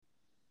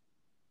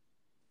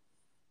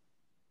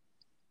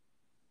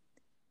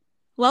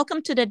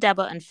Welcome to the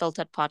Deborah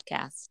Unfiltered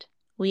podcast.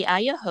 We are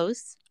your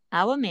hosts,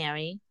 our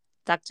Mary,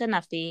 Dr.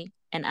 Nafi,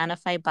 and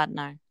Anafai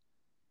Butner.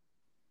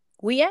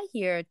 We are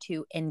here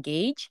to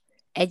engage,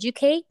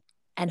 educate,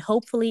 and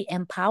hopefully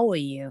empower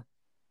you.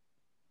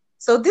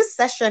 So this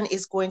session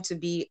is going to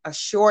be a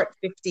short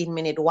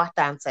 15-minute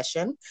Watan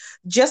session,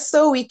 just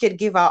so we could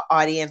give our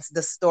audience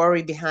the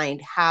story behind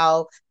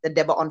how the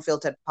Deborah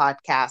Unfiltered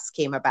podcast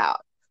came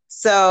about.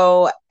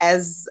 So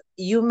as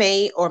you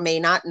may or may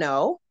not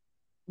know,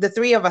 the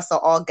three of us are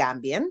all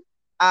Gambian,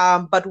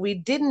 but we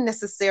didn't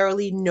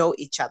necessarily know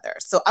each other.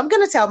 So I'm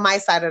going to tell my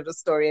side of the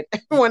story, and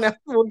everyone else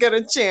will get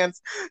a chance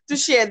to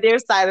share their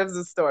side of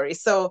the story.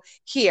 So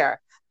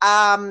here,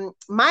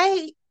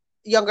 my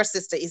younger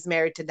sister is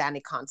married to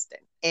Danny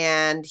Constant,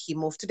 and he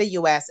moved to the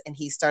US and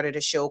he started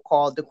a show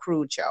called The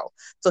Crude Show.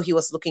 So he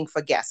was looking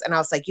for guests. And I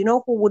was like, you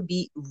know who would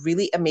be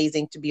really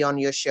amazing to be on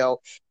your show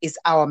is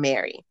our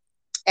Mary.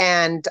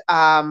 And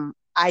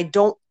I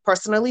don't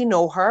personally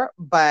know her,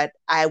 but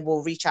I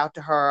will reach out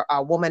to her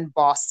woman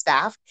boss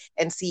staff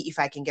and see if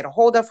I can get a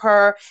hold of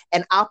her.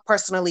 And I'll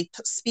personally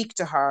speak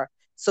to her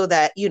so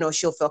that,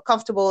 she'll feel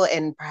comfortable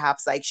and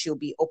perhaps like she'll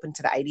be open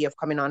to the idea of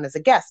coming on as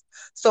a guest.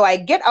 So I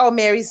get our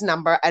Mary's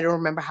number. I don't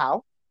remember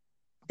how.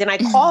 Then I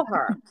call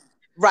her,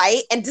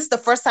 right? And this is the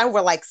first time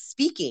we're like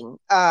speaking.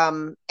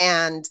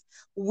 And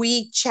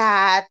we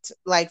chat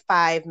like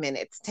 5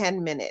 minutes,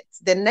 10 minutes.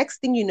 The next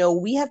thing you know,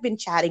 we have been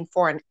chatting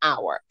for an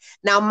hour.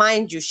 Now,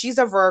 mind you, she's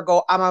a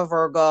Virgo, I'm a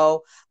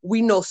Virgo.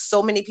 We know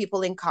so many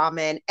people in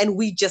common, and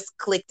we just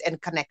clicked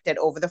and connected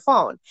over the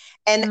phone.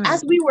 And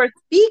as we were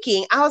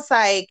speaking, I was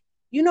like,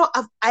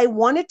 I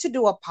wanted to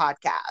do a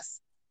podcast.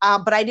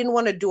 But I didn't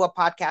want to do a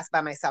podcast by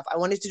myself. I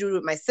wanted to do it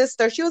with my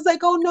sister. She was like,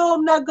 oh, no,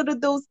 I'm not good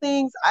at those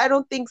things. I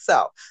don't think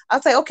so. I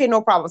was like, okay,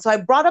 no problem. So I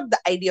brought up the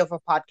idea of a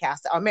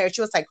podcast to our marriage.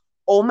 She was like,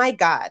 oh, my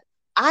God,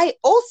 I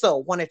also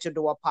wanted to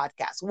do a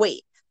podcast.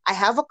 Wait, I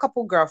have a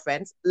couple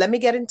girlfriends. Let me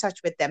get in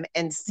touch with them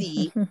and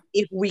see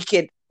if we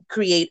could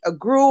create a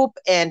group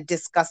and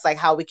discuss like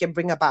how we can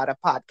bring about a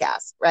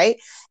podcast, right?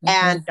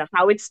 And that's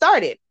how it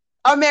started.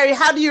 Oh, Mary,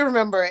 how do you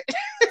remember it?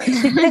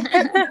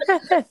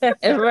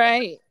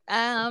 Right.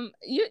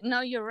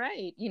 You're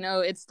right.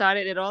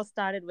 It all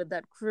started with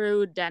that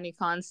crude Danny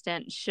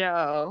Constant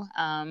show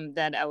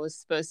that I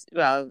was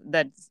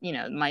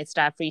my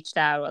staff reached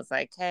out, was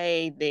like,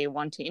 hey, they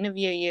want to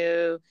interview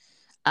you.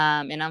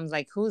 And I was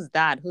like, who's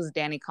that? Who's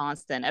Danny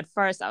Constant? At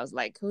first, I was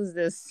like, who's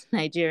this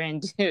Nigerian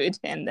dude?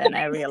 And then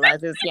I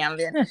realized it's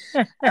Gambian.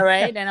 All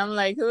right. And I'm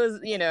like, who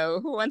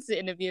wants to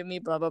interview me?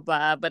 Blah, blah,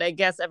 blah. But I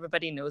guess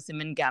everybody knows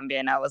him in Gambia,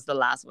 and I was the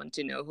last one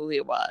to know who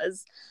he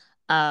was.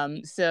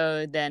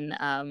 So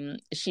then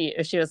she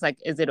was like,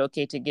 is it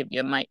okay to give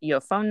you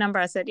your phone number?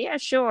 I said, yeah,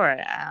 sure.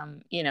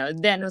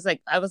 Then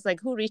I was like,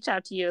 who reached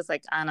out to you? It's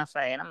like Anna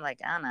Faye. And I'm like,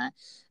 Anna.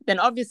 Then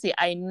obviously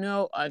I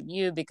know of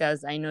you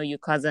because I know you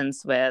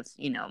cousins with,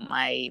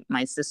 my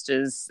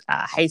sister's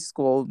high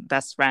school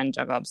best friend,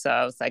 Jacob. So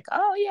I was like,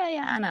 oh,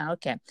 yeah, Anna.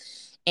 Okay.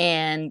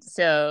 And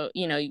so,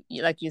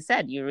 like you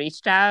said, you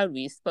reached out,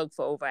 we spoke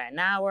for over an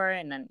hour,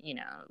 and then,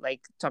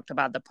 talked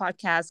about the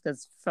podcast.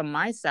 Because for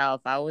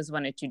myself, I always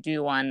wanted to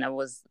do one. I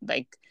was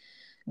like,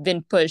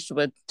 been pushed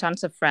with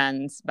tons of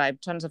friends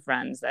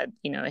that,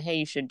 hey,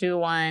 you should do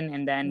one.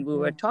 And then we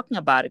were talking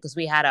about it because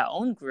we had our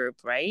own group,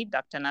 right?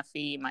 Dr.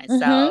 Nafi,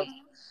 myself,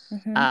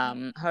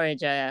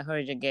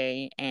 Harija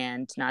Gay,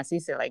 and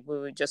Nasisi. Like, we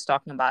were just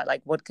talking about,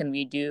 like, what can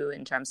we do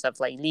in terms of,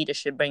 like,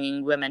 leadership,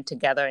 bringing women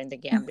together in the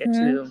Gambia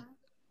to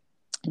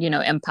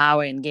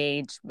empower,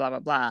 engage, blah, blah,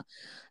 blah.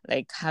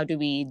 Like, how do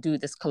we do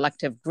this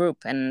collective group?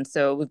 And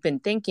so we've been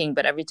thinking,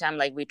 but every time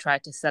like we try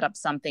to set up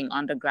something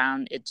on the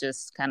ground, it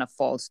just kind of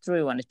falls through.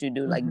 We wanted to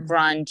do like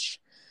brunch,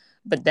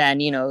 but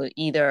then,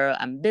 either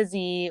I'm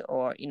busy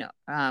or,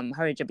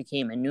 Harija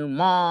became a new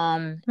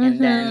mom. And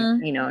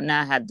then,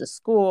 Na had the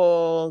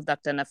school,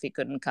 Dr. Nafi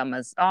couldn't come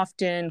as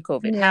often,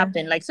 COVID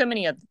happened, like so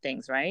many other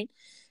things, right?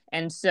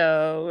 And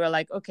so we're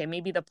like, okay,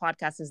 maybe the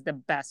podcast is the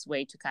best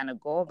way to kind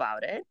of go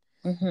about it.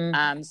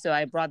 So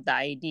I brought the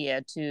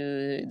idea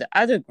to the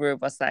other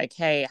group, was like,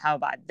 hey, how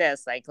about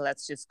this? Like,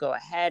 let's just go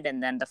ahead.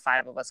 And then the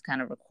five of us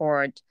kind of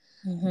record.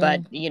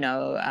 But,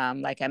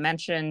 like I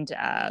mentioned,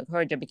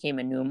 Georgia became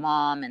a new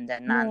mom, and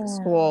then the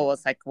school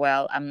was like,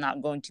 well, I'm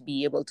not going to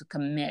be able to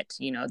commit,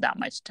 that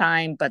much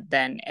time. But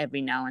then every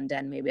now and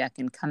then, maybe I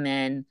can come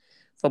in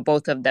for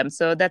both of them.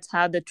 So that's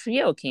how the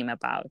trio came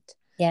about.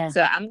 Yeah.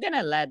 So I'm going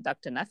to let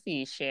Dr.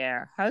 Nafi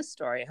share her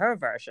story, her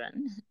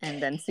version,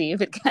 and then see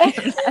if it kind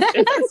of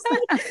matches.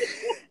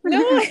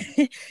 No,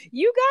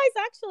 you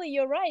guys, actually,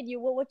 you're right.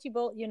 What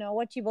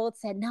you both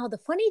said. Now, the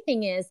funny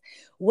thing is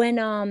when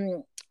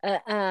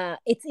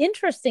it's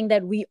interesting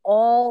that we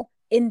all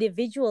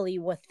individually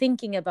were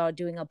thinking about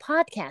doing a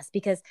podcast,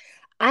 because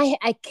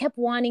I kept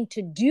wanting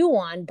to do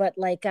one, but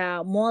like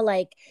more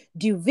like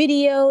do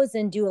videos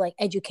and do like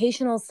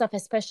educational stuff,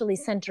 especially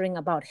centering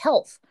about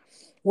health.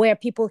 where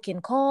people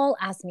can call,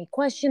 ask me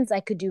questions.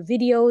 I could do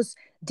videos,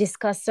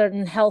 discuss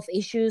certain health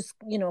issues,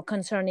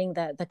 concerning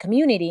the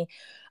community.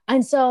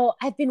 And so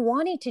I've been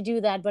wanting to do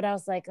that, but I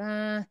was like,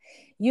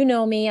 you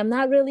know me, I'm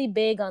not really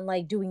big on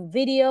like doing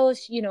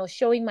videos,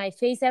 showing my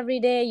face every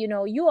day.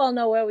 You all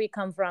know where we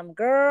come from,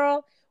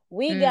 girl.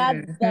 We got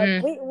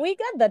the Mm-hmm. we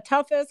got the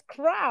toughest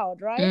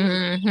crowd, right?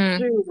 Mm-hmm. And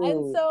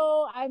True.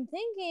 so I'm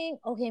thinking,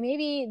 okay,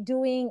 maybe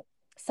doing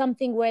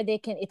something where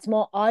it's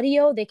more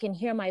audio, they can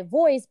hear my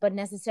voice, but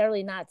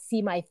necessarily not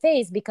see my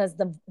face, because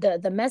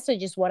the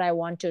message is what I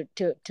want to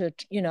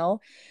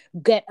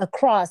get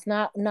across.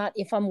 Not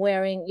if I'm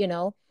wearing,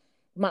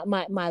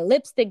 my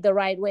lipstick the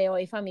right way, or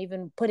if I'm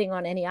even putting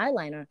on any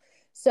eyeliner.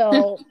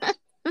 So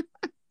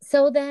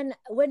then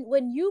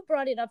when you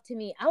brought it up to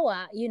me,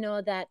 Awa,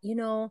 that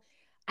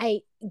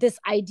I this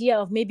idea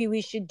of maybe we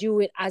should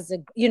do it as a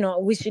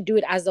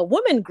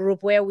women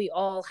group, where we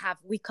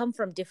come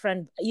from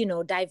different,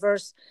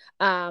 diverse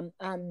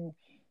backgrounds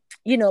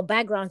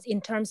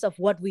in terms of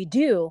what we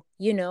do,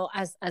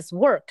 as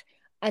work.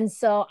 And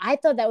so I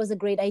thought that was a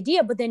great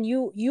idea. But then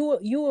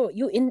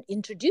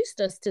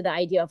introduced us to the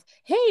idea of,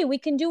 hey, we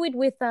can do it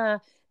with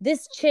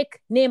this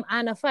chick named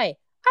Anna Faye.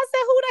 I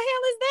said, who the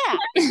hell is that?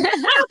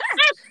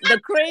 The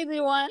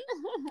crazy one.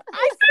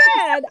 I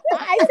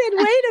said,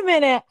 wait a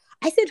minute.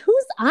 I said,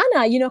 who's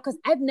Anna? Because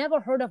I've never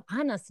heard of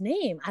Anna's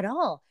name at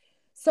all.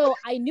 So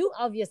I knew,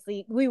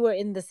 obviously, we were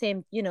in the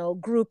same,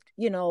 group,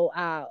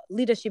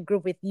 leadership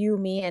group with you,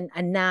 me, and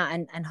Na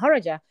and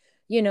Haraja,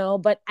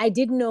 but I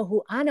didn't know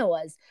who Anna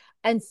was.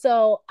 And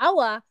so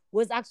Awa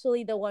was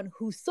actually the one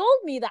who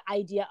sold me the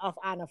idea of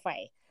Anna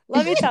Faye.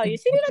 Let me tell you,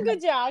 she did a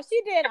good job.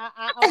 She did.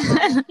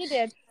 She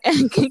did.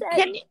 She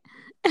said,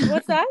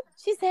 what's that?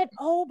 She said,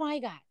 oh my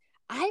God,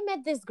 I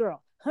met this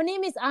girl. Her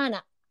name is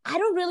Anna. I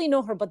don't really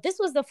know her, but this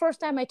was the first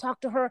time I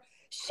talked to her.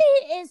 She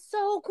is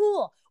so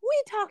cool.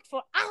 We talked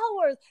for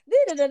hours.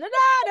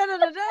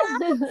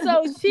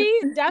 So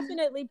she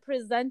definitely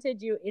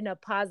presented you in a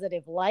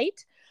positive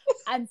light,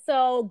 and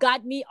so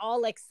got me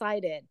all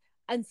excited.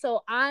 And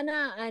so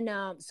Anna and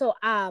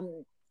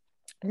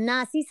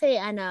Nasise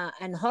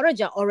and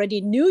Horaja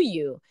already knew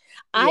you.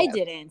 I Yes.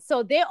 didn't.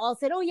 So they all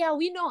said, oh yeah,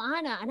 we know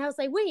Anna. And I was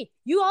like, wait,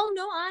 you all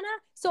know Anna?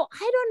 So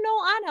I don't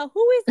know Anna.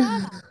 Who is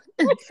Anna?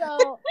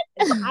 So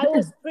I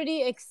was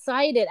pretty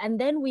excited. And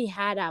then we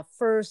had our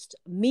first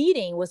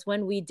meeting, was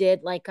when we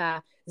did like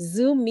a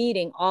Zoom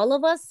meeting, all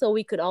of us, so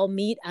we could all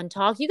meet and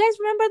talk. You guys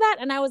remember that?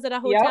 And I was at a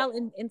Yep. hotel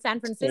in San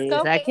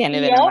Francisco. Jeez, I can't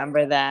even Yep.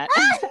 remember that.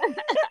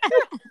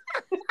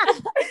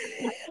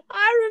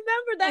 I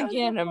remember that. I was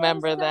can't the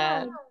remember first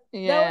that. time. That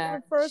Yeah.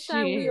 was the first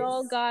time we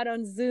all Jeez. got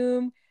on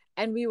Zoom,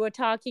 and we were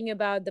talking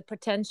about the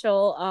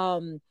potential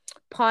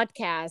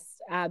podcast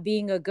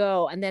being a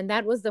go. And then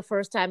that was the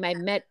first time I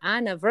met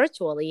Anna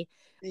virtually.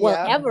 Well,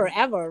 Yep.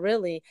 ever,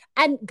 really.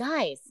 And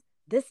guys,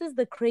 this is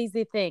the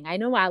crazy thing. I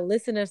know our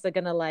listeners are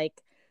gonna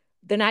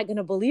they're not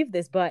gonna believe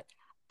this, but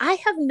I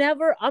have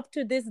never up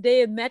to this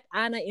day met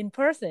Anna in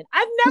person.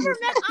 I've never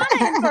met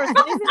Anna in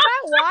person. Isn't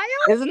that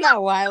wild? Isn't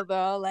that wild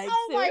though? Like,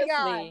 Oh my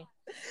God. seriously.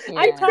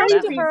 I Yeah, talk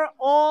that to crazy. her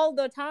all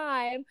the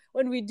time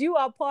when we do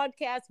our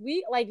podcast.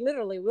 We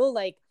literally we'll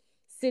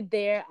sit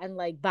there and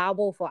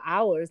babble for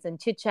hours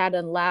and chit chat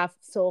and laugh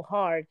so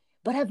hard.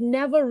 But I've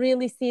never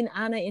really seen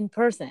Anna in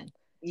person.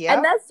 Yep.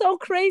 And that's so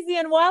crazy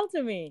and wild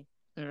to me.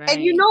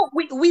 And you right. know,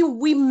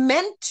 we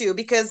meant to,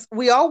 because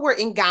we all were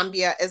in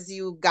Gambia, as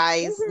you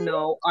guys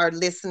know, our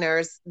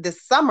listeners,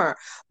 this summer.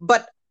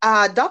 But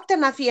Dr.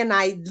 Nafi and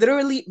I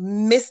literally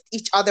missed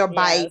each other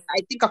by, Yes. I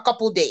think, a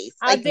couple days.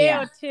 A Like, day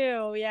Yeah. or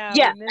two. Yeah.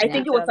 yes, We I missed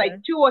think each it was like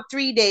other. 2 or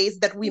 3 days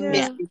that we Yeah.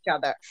 missed each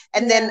other.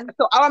 And Yeah. then,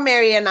 so our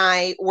Mary and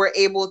I were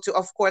able to,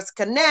 of course,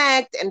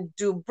 connect and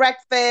do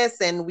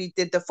breakfast, and we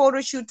did the photo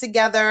shoot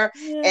together.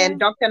 Yeah. And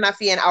Dr.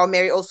 Nafi and our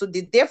Mary also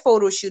did their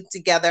photo shoot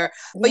together.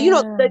 But you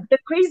know, Yeah. the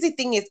crazy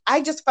thing is,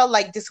 I just felt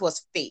like this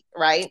was fate,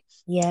 right?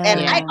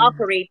 And I Yeah.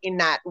 operate in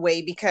that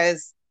way,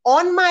 because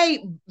on my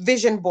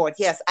vision board,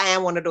 yes, I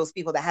am one of those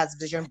people that has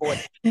vision board,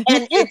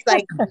 and it's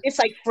like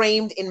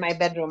framed in my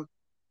bedroom,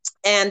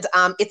 and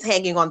it's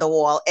hanging on the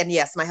wall. And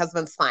yes, my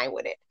husband's fine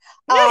with it.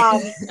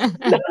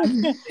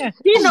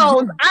 He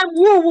knows I'm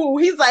woo woo.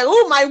 He's like,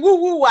 oh, my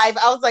woo woo wife.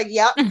 I was like,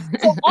 yep.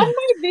 So on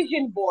my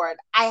vision board,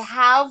 I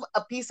have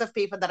a piece of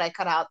paper that I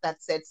cut out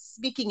that said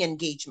speaking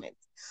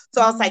engagements.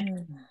 So I was like,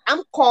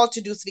 I'm called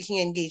to do speaking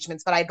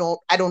engagements, but I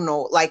don't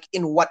know like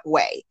in what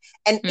way.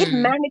 And it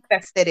Mm.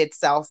 manifested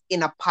itself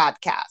in a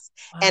podcast.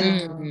 And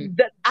Mm.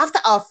 after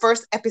our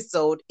first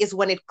episode is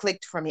when it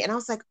clicked for me. And I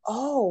was like,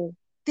 oh,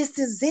 this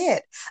is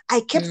it.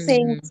 I kept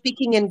saying Mm.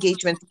 speaking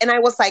engagements. And I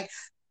was like,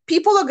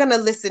 people are gonna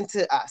listen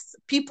to us.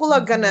 People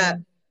are gonna,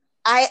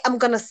 I am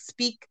gonna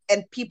speak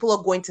and people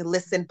are going to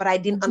listen, but I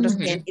didn't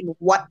understand in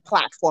what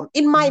platform.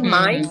 In my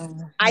mind,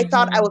 I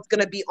thought I was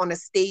gonna be on a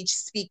stage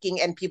speaking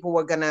and people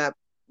were gonna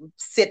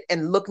sit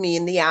and look me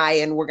in the eye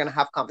and we're gonna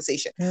have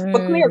conversation.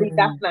 But clearly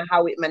that's not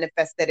how it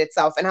manifested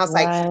itself. And I was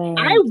like,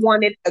 I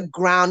wanted a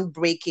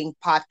groundbreaking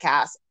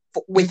podcast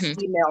with Mhm.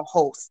 female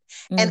hosts.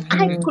 And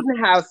I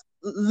couldn't have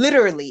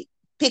literally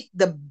pick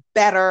the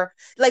better.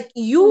 Like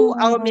you,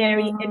 our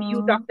Mary, and you,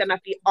 Oh, Dr.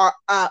 Nafi, are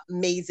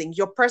amazing.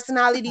 Your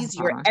personalities,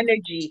 your Uh-huh.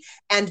 energy,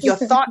 and your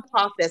thought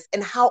process,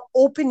 and how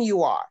open you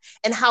are,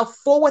 and how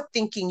forward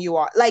thinking you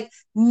are. Like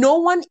no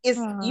one is.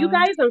 You oh,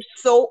 guys are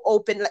so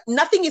open. Like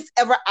nothing is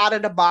ever out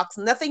of the box.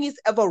 Nothing is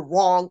ever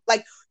wrong.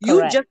 Like you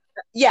correct. just.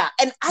 Yeah,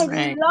 and I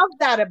Right. love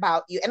that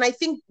about you. And I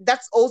think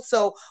that's also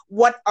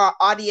what our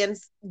audience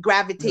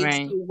gravitates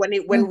Right. to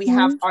when we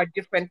have Mm-hmm. our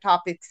different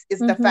topics is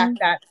the fact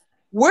Mm-hmm. that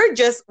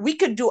we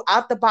could do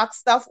out the box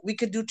stuff, we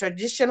could do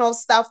traditional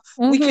stuff,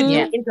 we could do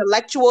Yeah. Mm-hmm.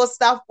 intellectual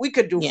stuff, we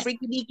could do Yeah.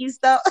 freaky deaky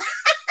stuff.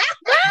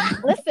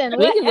 Listen,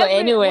 We can go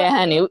anywhere,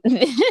 honey.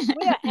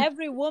 we are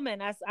every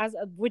woman, as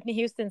Whitney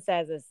Houston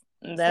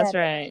That's said it.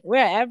 right.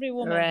 We're every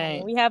woman, honey.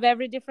 Right. We have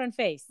every different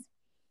face.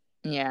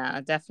 Yeah,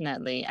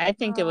 definitely. I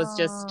think it was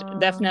just Oh,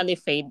 definitely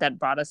fate that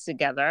brought us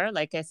together.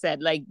 Like I said,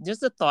 like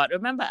just a thought.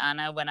 Remember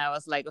Anna when I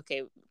was like,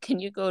 okay, can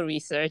you go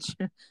research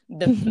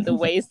the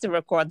ways to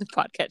record the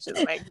podcast?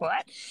 She's like,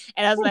 what?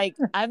 And I was like,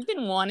 I've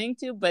been wanting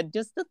to, but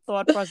just the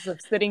thought process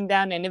of sitting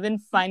down and even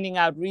finding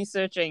out,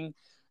 researching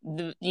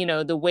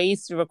the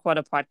ways to record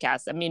a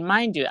podcast. I mean,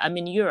 mind you, I'm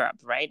in Europe,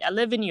 right? I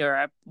live in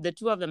Europe. The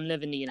two of them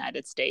live in the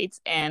United States.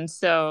 And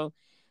so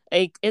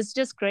like it's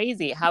just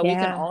crazy how we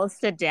can yeah. all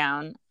sit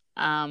down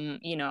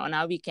on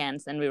our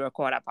weekends and we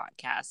record our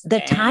podcast.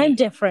 The time And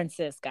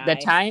differences, the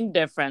guys. time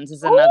difference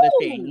is another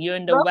thing. Ooh, You're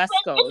in the the West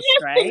Coast,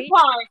 interesting right?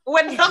 part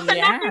when Dr.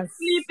 Nat is Yes.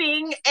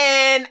 sleeping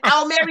and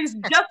our Mary's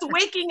just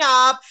waking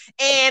up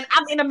and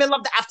I'm in the middle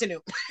of the afternoon.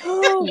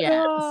 Oh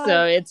Yeah. So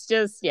God. it's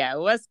just, yeah,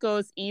 West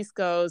Coast, East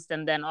Coast,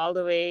 and then all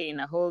the way in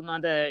a whole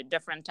nother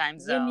different time In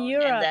zone. And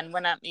Europe. then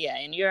when I'm, yeah,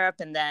 in Europe,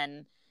 and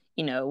then,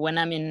 when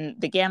I'm in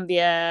the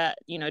Gambia,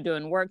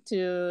 doing work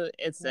too,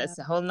 Yeah. it's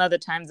a whole nother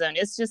time zone.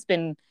 It's just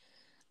been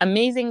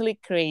amazingly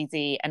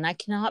crazy, and I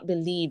cannot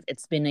believe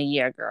it's been a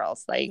year,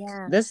 girls. Like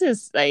Yeah. this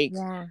is like,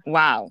 Yeah.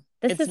 wow,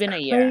 This it's is been a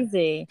year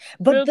crazy.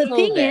 But through the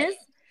thing COVID. is,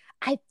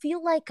 I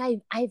feel like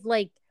I've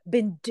like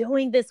been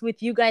doing this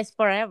with you guys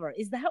forever.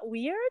 Is that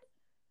weird?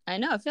 I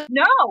know. I feel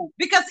No,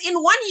 because in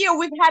 1 year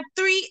we've had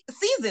 3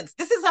 seasons.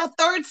 This is our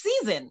third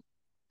season.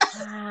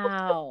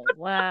 Wow.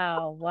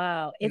 Wow.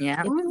 Wow.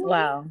 yeah. It's Mhm.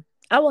 wow.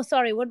 Oh, well,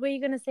 sorry. What were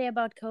you gonna say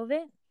about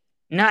COVID?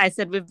 No, I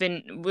said we've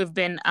been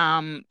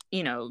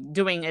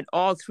doing it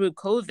all through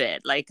COVID.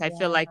 Like I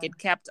feel Yeah. like it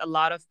kept a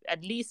lot of,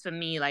 at least for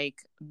me, like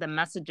the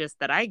messages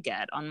that I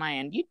get on my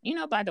end.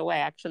 By the way,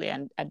 actually,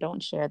 and I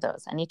don't share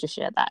those. I need to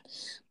share that.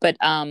 But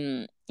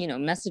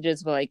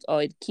messages were like, oh,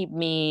 it keep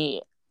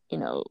me,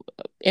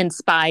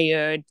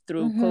 inspired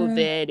through Mm-hmm.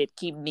 COVID. It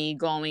keep me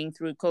going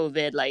through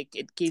COVID. Like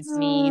it keeps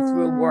me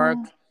through Oh, work.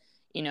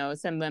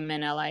 Some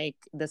women are like,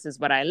 this is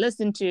what I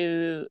listen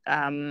to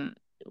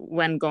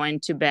when going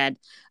to bed,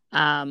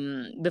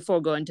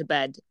 before going to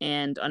bed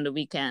and on the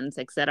weekends,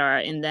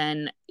 etc. And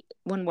then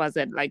when was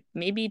it? Like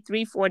maybe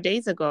 3-4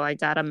 days ago, I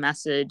got a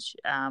message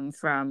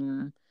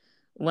from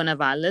one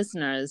of our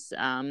listeners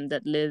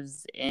that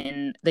lives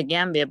in the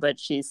Gambia, but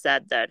she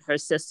said that her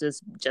sister's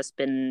just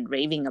been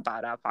raving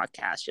about our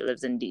podcast. She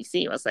lives in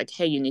DC. I was like,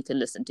 hey, you need to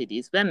listen to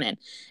these women.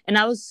 And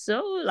I was so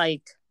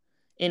like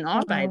in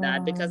awe by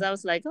that, because oh, I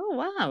was like, oh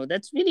wow,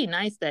 that's really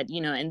nice that,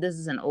 and this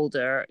is an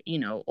older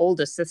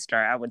sister,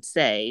 I would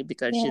say,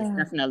 because she's yeah.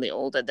 definitely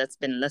older, that's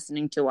been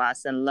listening to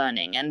us and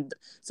learning. And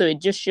so it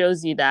just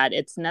shows you that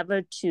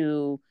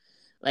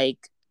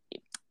like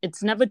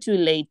it's never too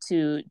late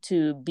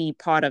to be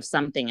part of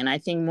something. And I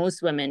think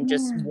most women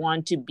just Yeah.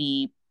 want to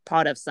be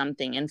part of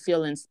something and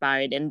feel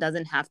inspired, and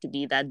doesn't have to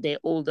be that they're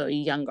older or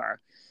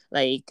younger.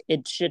 Like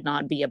it should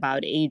not be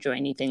about age or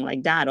anything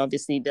like that.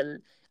 Obviously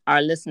our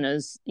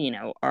listeners,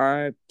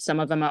 are, some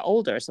of them are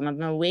older, some of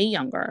them are way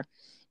younger.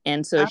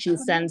 And so she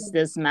sends Absolutely.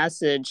 this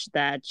message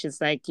that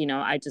she's like,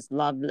 I just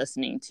love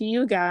listening to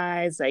you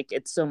guys. Like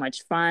it's so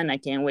much fun. I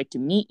can't wait to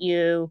meet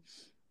you,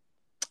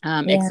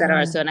 etc.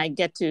 Yeah. So, and I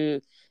get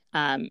to,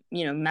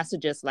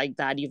 messages like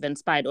that, you've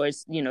inspired, or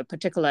it's,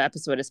 particular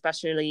episode,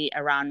 especially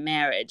around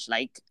marriage.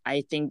 Like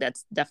I think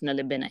that's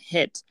definitely been a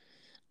hit.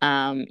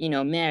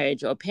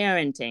 Marriage or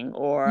parenting,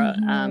 or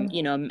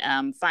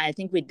Mm-hmm. I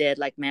think we did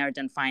like marriage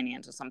and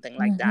finance or something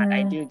like that.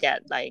 I Mm-hmm. do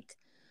get like,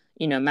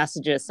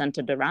 messages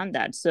centered around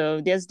that. So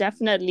there's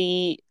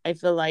definitely, I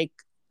feel like,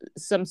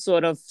 some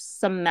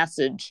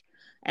message,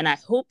 and I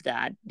hope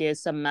that there's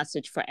some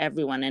message for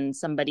everyone, and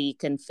somebody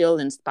can feel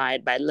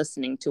inspired by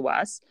listening to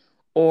us.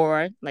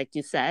 Or, like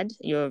you said,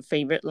 your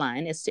favorite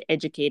line is to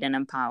educate and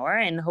empower,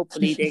 and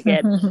hopefully they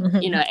get,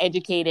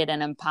 educated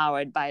and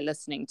empowered by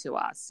listening to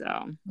us. So,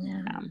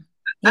 Yeah. um,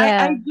 I, I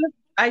Yeah. just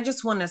I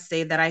just want to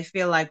say that I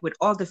feel like with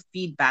all the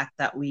feedback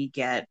that we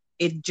get,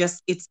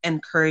 it's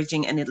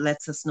encouraging and it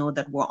lets us know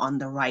that we're on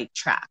the right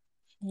track.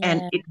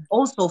 And Yeah. it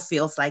also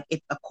feels like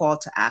it's a call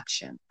to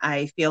action.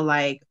 I feel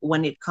like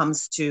when it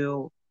comes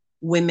to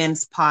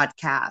women's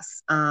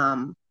podcasts,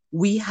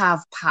 we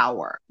have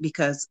power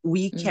because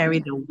we carry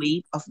mhm. the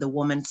weight of the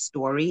woman's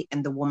story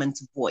and the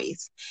woman's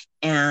voice.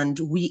 And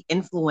we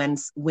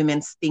influence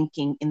women's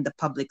thinking in the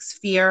public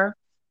sphere.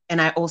 And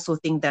I also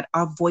think that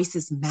our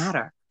voices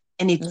matter.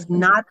 And it's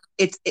not,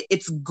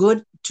 it's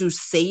good to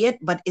say it,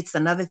 but it's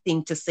another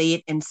thing to say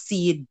it and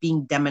see it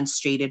being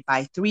demonstrated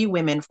by three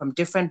women from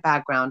different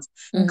backgrounds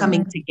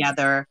coming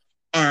together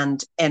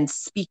and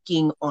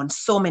speaking on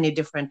so many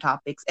different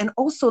topics. And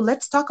also,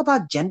 let's talk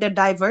about gender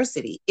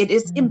diversity. It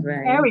is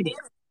imperative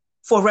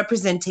for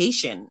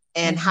representation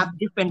and have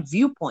different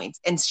viewpoints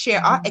and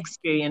share our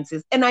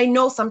experiences. And I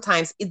know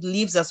sometimes it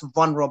leaves us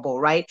vulnerable,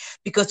 right?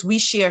 Because we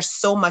share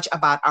so much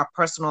about our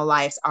personal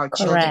lives, our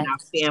children, our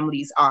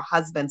families, our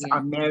husbands,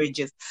 our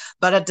marriages.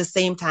 But at the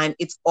same time,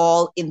 it's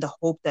all in the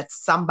hope that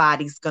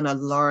somebody's going to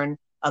learn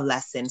a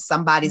lesson.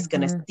 Somebody's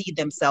going to see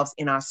themselves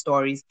in our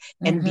stories.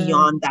 And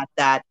beyond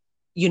that,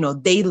 you know,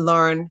 they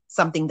learn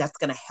something that's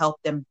going to help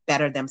them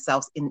better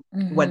themselves in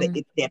whether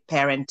it's their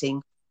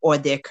parenting or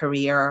their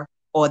career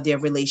or their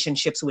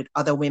relationships with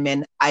other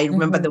women. I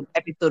remember the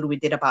episode we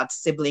did about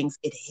siblings.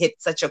 It hit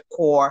such a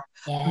core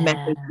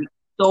message with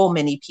so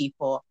many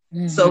people.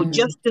 So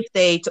just to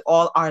say to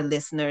all our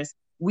listeners,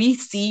 we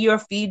see your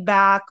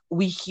feedback,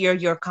 we hear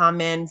your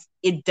comments.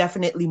 It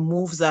definitely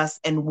moves us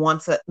and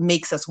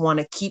makes us want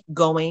to keep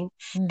going.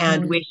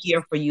 And we're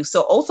here for you.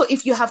 So also,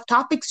 if you have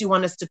topics you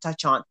want us to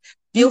touch on,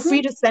 feel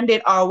free to send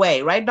it our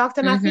way, right,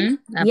 Dr. Nafi?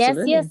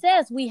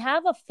 Yes. We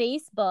have a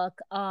Facebook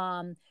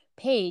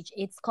page.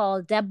 It's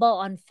called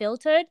Deba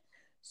Unfiltered.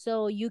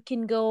 So you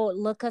can go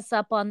look us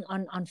up on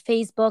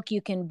Facebook.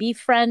 You can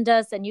befriend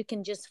us and you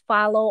can just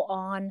follow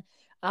on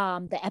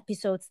the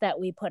episodes that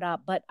we put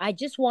up. But I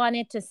just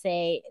wanted to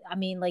say, I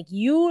mean, like,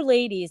 you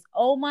ladies,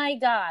 oh my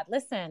God,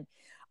 listen,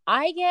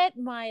 I get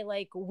my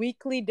like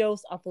weekly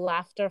dose of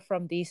laughter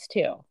from these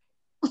two.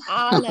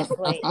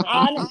 Honestly,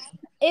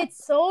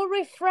 it's so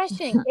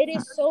refreshing. It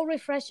is so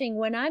refreshing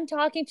when I'm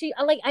talking to you.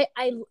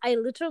 I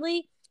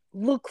literally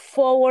look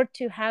forward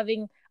to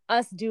having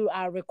us do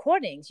our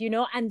recordings, you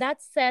know, and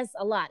that says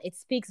a lot. It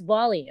speaks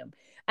volume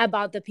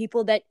about the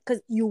people that,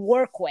 because you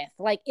work with,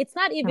 like, it's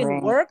not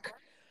even work,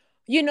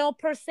 you know,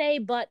 per se,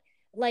 but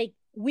like,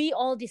 we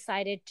all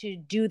decided to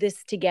do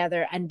this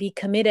together and be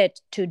committed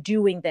to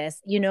doing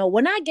this. You know,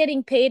 we're not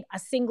getting paid a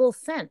single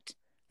cent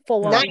for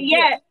what not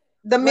yet.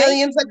 The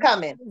millions are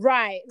coming.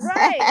 Right.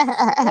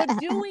 We're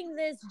doing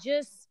this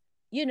just,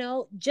 you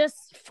know,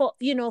 just for,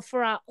 you know,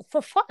 for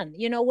fun.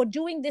 You know, we're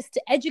doing this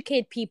to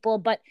educate people,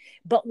 but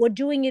we're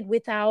doing it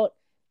without,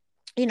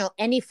 you know,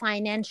 any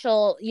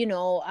financial, you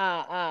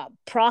know,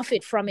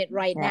 profit from it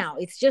right now.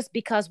 It's just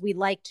because we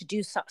like to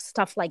do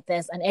stuff like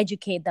this and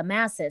educate the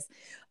masses.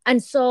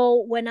 And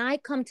so when I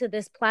come to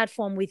this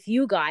platform with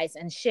you guys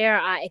and share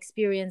our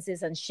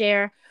experiences and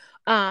share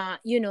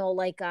you know,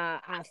 like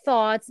our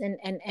thoughts and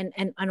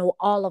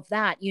all of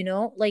that, you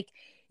know, like,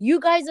 you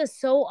guys are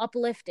so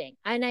uplifting.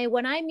 And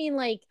when I mean,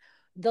 like,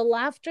 the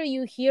laughter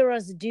you hear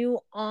us do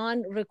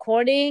on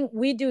recording,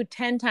 we do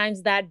 10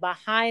 times that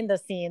behind the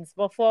scenes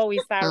before we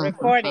start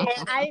recording.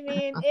 I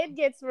mean, it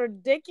gets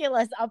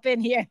ridiculous up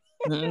in here.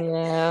 You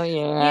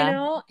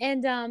know,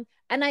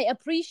 and I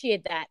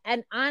appreciate that.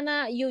 And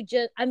Anna, you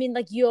just, I mean,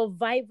 like, your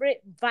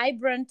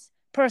vibrant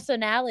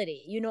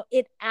personality, you know,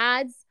 it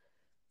adds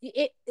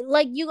it,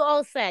 like you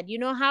all said, you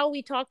know, how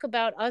we talk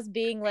about us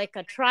being like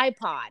a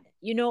tripod.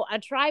 You know, a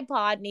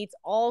tripod needs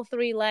all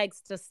three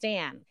legs to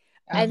stand.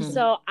 And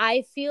so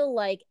I feel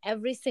like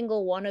every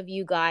single one of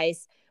you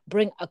guys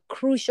bring a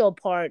crucial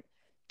part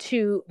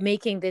to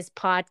making this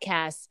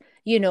podcast,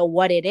 you know,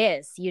 what it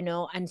is, you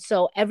know. And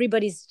so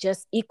everybody's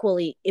just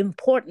equally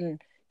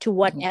important to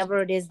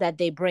whatever it is that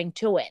they bring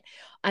to it.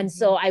 And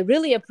so I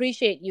really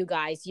appreciate you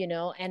guys, you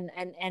know,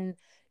 and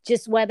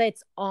just whether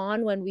it's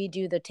on when we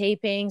do the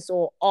tapings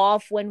or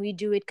off when we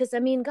do it. Because I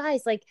mean,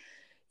 guys, like,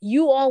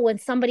 you all, when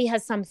somebody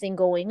has something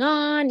going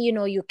on, you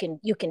know, you can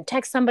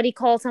text somebody,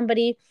 call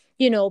somebody,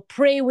 you know,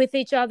 pray with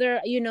each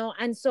other, you know.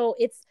 And so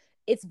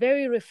it's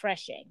very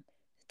refreshing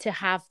to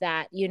have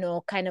that, you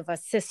know, kind of a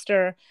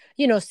sisterhood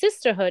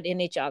in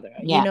each other,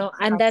 you know.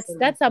 And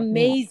that's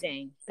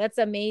amazing. That's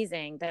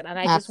amazing. And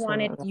I just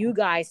wanted you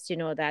guys to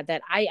know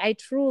that I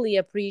truly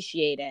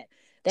appreciate it.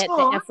 That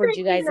the effort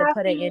you guys are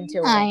putting into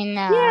it. I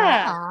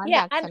know.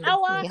 Yeah. And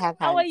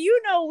our,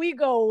 you know, we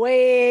go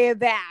way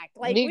back.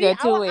 Like, we go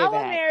too way back.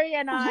 Mary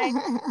and I,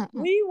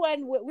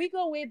 we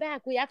go way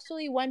back. We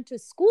actually went to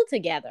school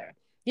together.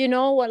 You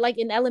know, like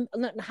in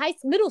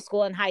middle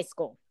school and high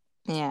school.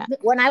 Yeah.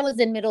 When I was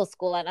in middle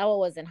school and I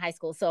was in high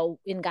school, so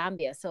in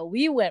Gambia. So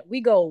we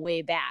go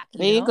way back.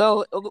 We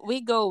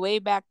go way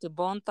back to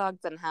Bone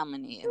Thugs and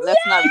Harmony. Let's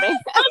not bring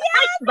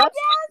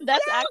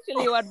that's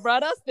actually what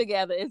brought us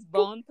together, is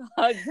Bone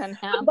Thugs and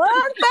Harmony. Bone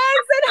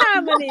Thugs and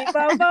Harmony.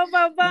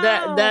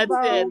 That's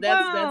it.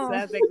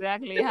 That's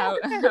exactly how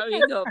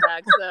we go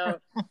back. So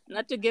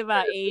not to give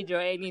our age or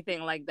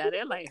anything like that.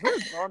 They're like,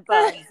 who's Bone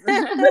Thugs?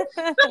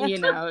 You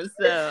know,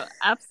 so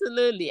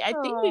absolutely. I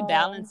think we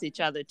balance each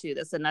other too.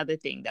 That's another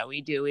thing that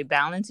we do. We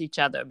balance each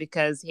other,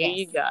 because here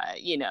you go,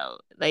 you know,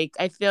 like,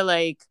 I feel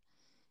like,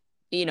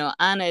 you know,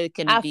 Anna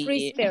can our be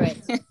free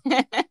spirit.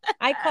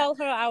 I call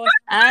her our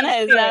Anna free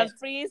is a spirit.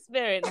 free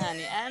spirit,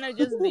 honey. Anna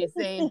just be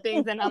saying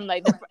things, and I'm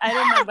like, I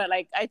remember,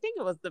 like, I think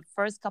it was the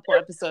first couple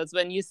episodes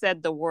when you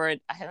said the word,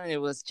 I don't know,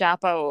 it was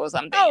chapa or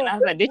something, and Oh, I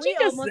was like, did she we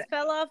just say? almost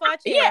fell off our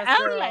Yeah, chairs, I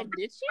was girl. like,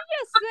 did she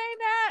just say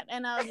that?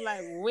 And I was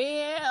like,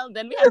 well,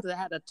 then we had to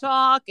have a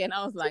talk, and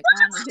I was like,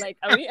 Anna's like,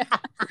 are we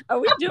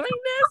doing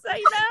this?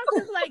 You know,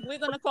 she's like, we're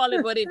gonna call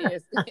it what it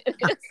is.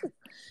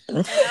 And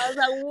I was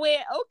like,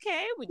 well,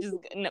 okay,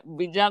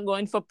 we're not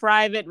going for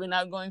private, we're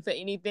not going for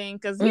anything,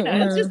 because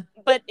it's just,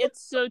 but it's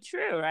so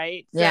true,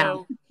 right? Yeah.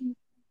 So,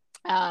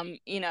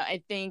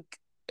 I think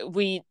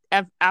we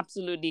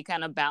absolutely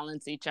kind of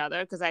balance each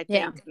other, because I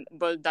think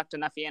both Dr.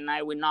 Nafi and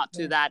I were not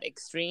to that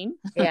extreme.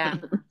 Yeah.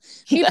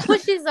 She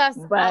pushes us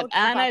But out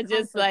Anna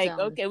just comfort like, zone.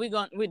 okay, we're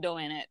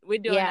doing it.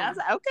 I was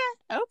like, okay,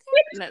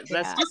 let's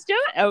just do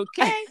it.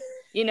 Okay.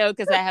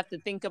 Because I have to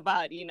think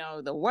about,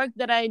 the work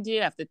that I do.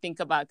 I have to think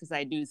about, because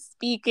I do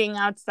speaking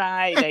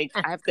outside. Like,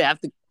 I have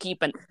to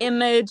keep an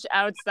image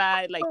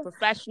outside, like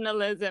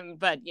professionalism.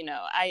 But,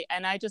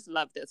 I just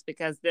love this,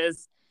 because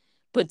this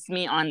puts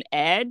me on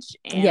edge.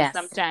 And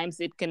sometimes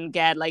it can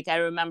get, like, I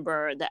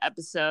remember the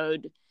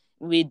episode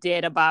we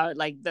did about,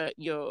 like,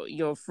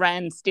 your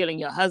friend stealing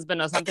your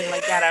husband or something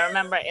like that. I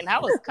remember, and I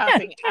was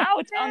cussing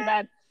out on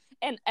that.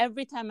 And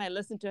every time I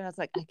listened to it, I was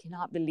like, I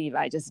cannot believe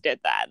I just did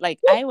that.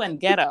 Like, I went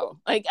ghetto.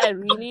 Like, I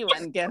really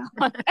went ghetto.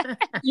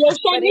 Your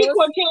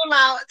Shaniqua came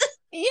out.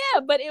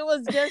 Yeah, but it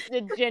was just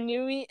a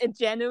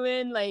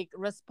genuine like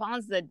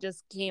response that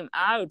just came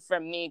out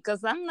from me,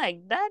 because I'm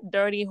like, that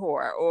dirty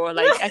whore, or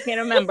like, I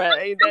can't remember.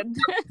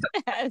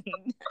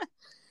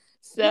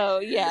 So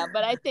yeah,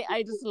 but I think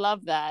I just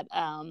love that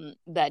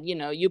that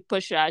you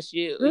push us,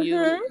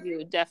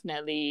 you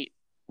definitely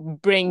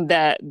bring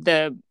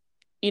the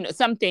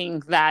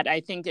something that I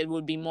think it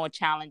would be more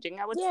challenging,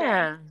 I would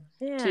say,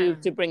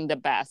 to bring the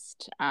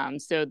best,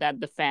 so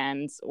that the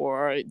fans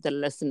or the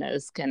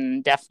listeners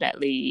can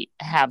definitely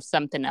have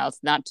something else,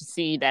 not to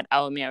see that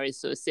Our Mayor is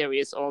so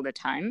serious all the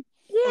time.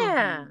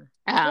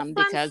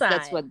 Because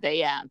that's what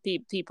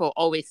people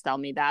always tell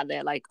me, that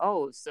they're like,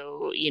 oh,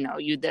 so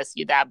you this,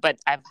 you that, but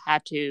I've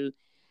had to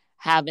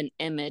have an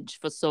image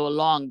for so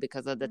long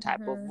because of the type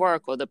of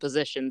work or the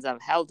positions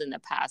I've held in the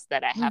past,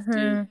 that I have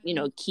to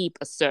keep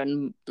a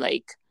certain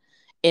like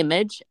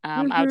image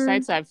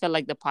outside. So I feel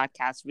like the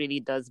podcast really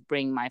does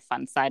bring my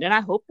fun side, and I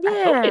hope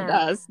it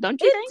does.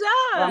 Don't you think?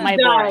 Does. Or am I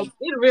boring?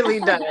 It really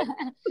does.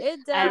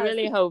 It does. I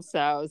really hope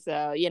so.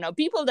 So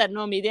people that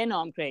know me, they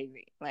know I'm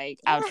crazy, like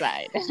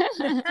outside.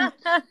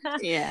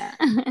 Yeah.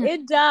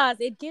 It does.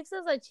 It gives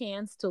us a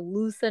chance to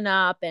loosen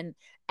up and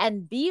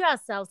be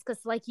ourselves,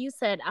 because like you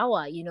said,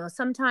 Awa,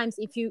 sometimes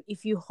if you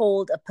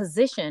hold a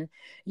position,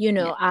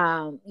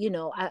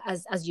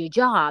 as your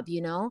job,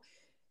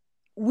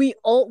 we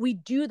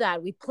do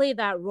that, we play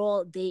that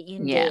role day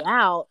in, day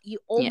out. You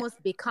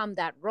almost become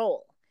that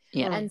role.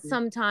 And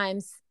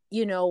sometimes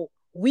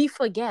we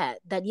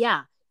forget that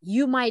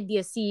you might be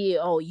a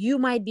CEO, you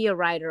might be a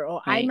writer,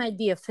 or I might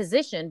be a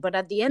physician, but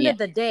at the end of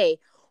the day,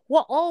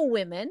 we're all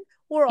women,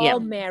 we're all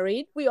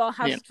married, we all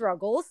have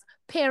struggles,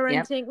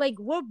 parenting, like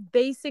we're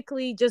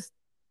basically just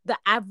the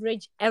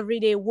average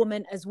everyday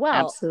woman as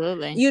well.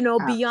 Absolutely.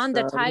 Beyond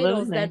the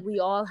titles that we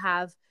all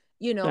have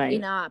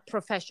in our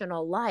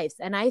professional lives.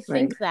 And I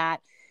think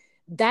that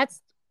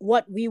that's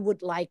what we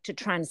would like to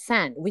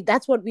transcend.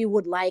 That's what we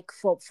would like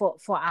for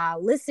our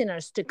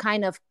listeners to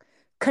kind of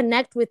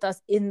connect with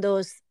us in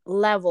those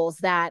levels,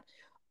 that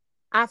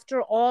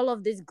after all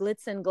of this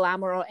glitz and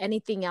glamour or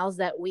anything else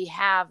that we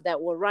have,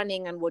 that we're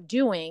running and we're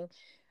doing,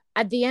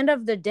 at the end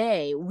of the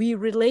day, we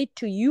relate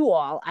to you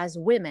all as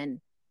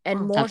women,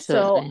 and more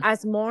so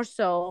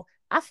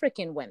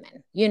African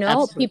women,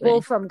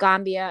 people from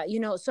Gambia,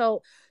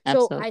 so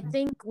I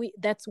think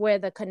that's where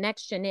the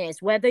connection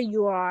is. Whether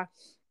you are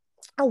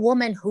a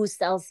woman who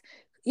sells,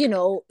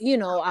 peanuts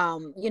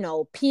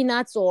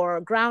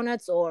or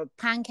groundnuts or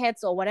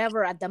pancakes or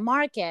whatever at the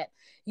market,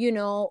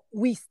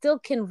 we still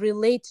can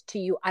relate to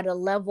you at a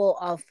level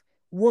of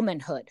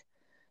womanhood,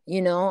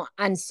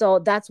 and so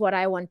that's what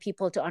I want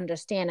people to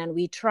understand. And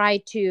we try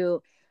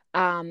to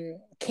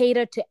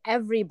cater to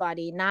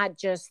everybody, not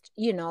just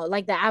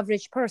like the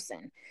average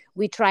person.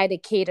 We try to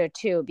cater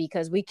to,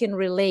 because we can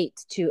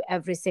relate to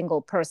every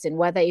single person,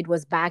 whether it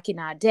was back in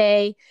our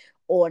day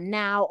or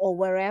now or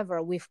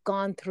wherever. We've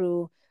gone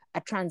through a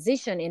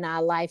transition in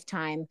our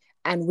lifetime,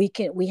 and we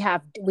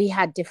had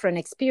different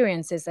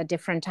experiences at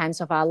different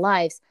times of our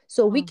lives,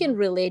 so we can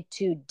relate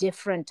to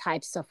different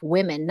types of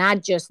women,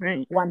 not just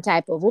one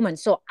type of woman.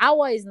 So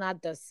Awa is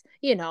not this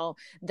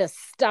the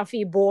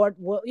stuffy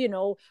boardroom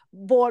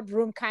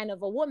kind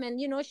of a woman.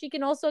 She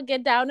can also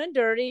get down and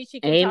dirty. She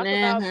can talk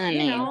about so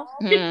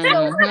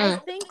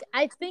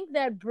I think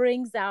that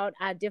brings out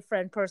our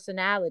different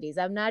personalities.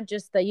 I'm not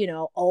just the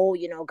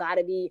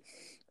gotta be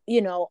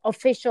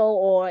official,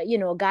 or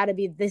gotta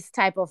be this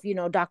type of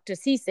Dr.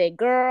 Cisse.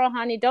 Girl,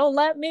 honey, don't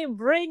let me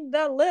bring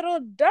the little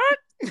dirt.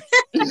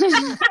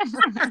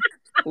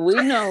 We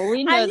know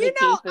And the you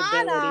know,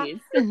 Anna, capabilities.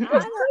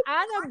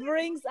 Anna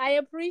brings, I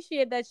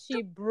appreciate that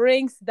she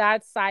brings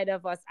that side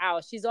of us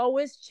out. She's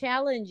always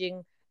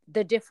challenging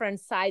the different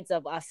sides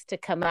of us to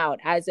come out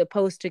as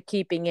opposed to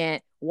keeping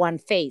it one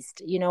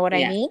faced. You know what I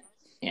Yeah, mean?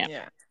 yeah.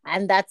 Yeah.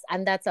 And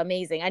that's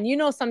amazing. And you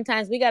know,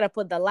 sometimes we gotta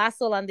put the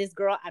lasso on this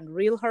girl and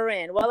reel her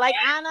in. Well, like,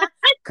 Anna,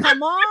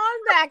 come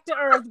on back to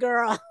earth,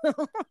 girl.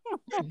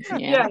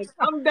 Yeah. Yes,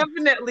 I'm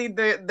definitely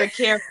the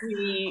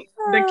carefree,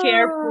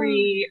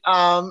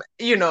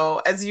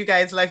 as you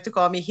guys like to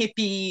call me,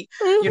 hippie,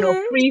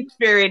 Mhm.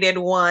 free-spirited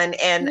one.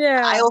 And I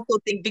Yeah. also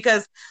think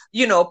because,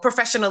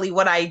 professionally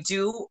what I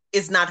do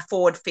is not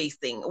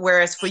forward-facing,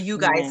 whereas for you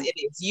guys Yeah.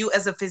 it is. You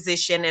as a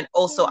physician, and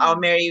also Yeah. our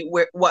Mary,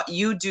 what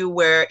you do,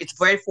 where it's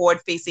very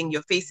forward-facing,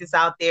 your face is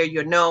out there,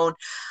 you're known.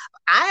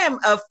 I am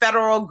a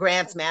federal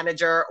grants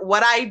manager.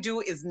 What I do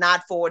is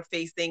not forward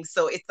facing.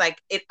 So it's like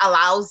it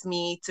allows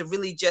me to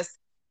really just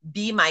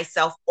be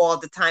myself all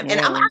the time. And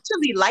I'm Yeah.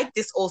 actually like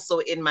this also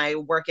in my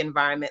work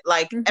environment.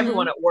 Like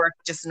everyone Mhm. at work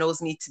just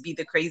knows me to be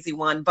the crazy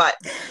one. But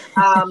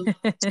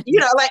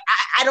like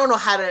I don't know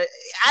how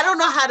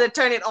to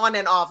turn it on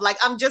and off. Like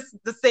I'm just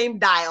the same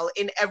dial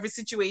in every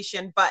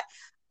situation. But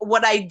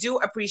what I do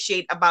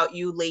appreciate about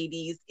you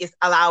ladies is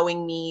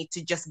allowing me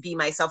to just be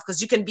myself,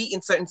 because you can be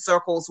in certain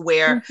circles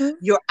where Mhm.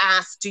 you're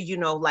asked to,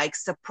 like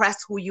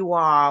suppress who you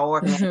are,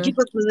 or Mhm. give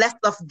us less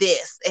of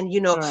this. And,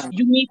 Right.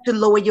 you need to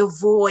lower your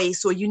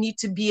voice, or you need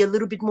to be a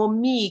little bit more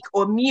meek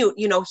or mute.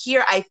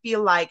 Here I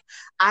feel like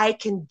I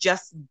can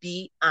just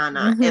be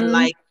Anna, and Mhm.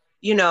 like,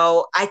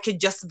 I could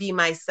just be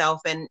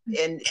myself, and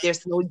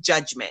there's no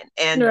judgment.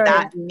 And Right.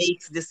 that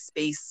makes this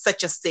space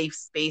such a safe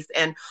space.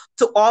 And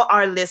to all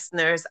our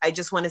listeners, I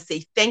just want to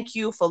say thank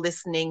you for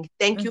listening.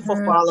 Thank you for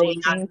Mhm. following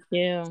us. Thank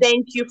you.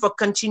 Thank you for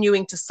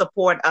continuing to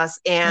support us,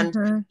 and,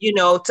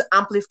 Mhm. to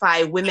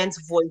amplify women's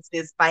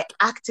voices by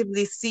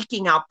actively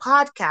seeking out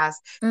podcasts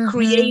Mhm.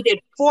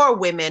 created for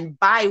women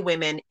by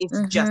women.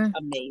 It's just Mhm.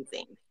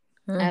 amazing.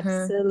 Mhm.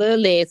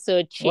 Absolutely.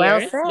 So Well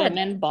cheers, said.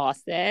 women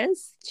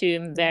bosses,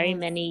 to very Yes.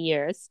 many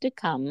years to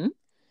come.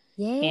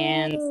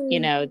 And,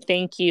 Yay.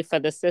 thank you for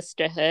the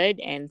sisterhood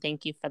and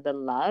thank you for the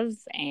love.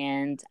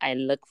 And I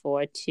look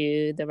forward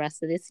to the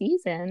rest of the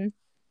season.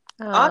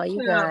 Oh, you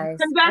Awesome. guys.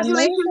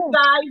 Congratulations, Amazing.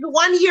 guys.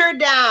 1 year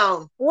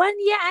down. 1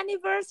 year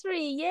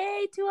anniversary.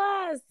 Yay to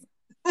us.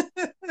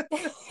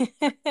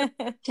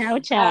 Ciao, uh,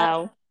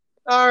 ciao.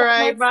 All till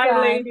right. next Bye,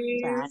 time. Bye.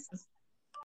 ladies.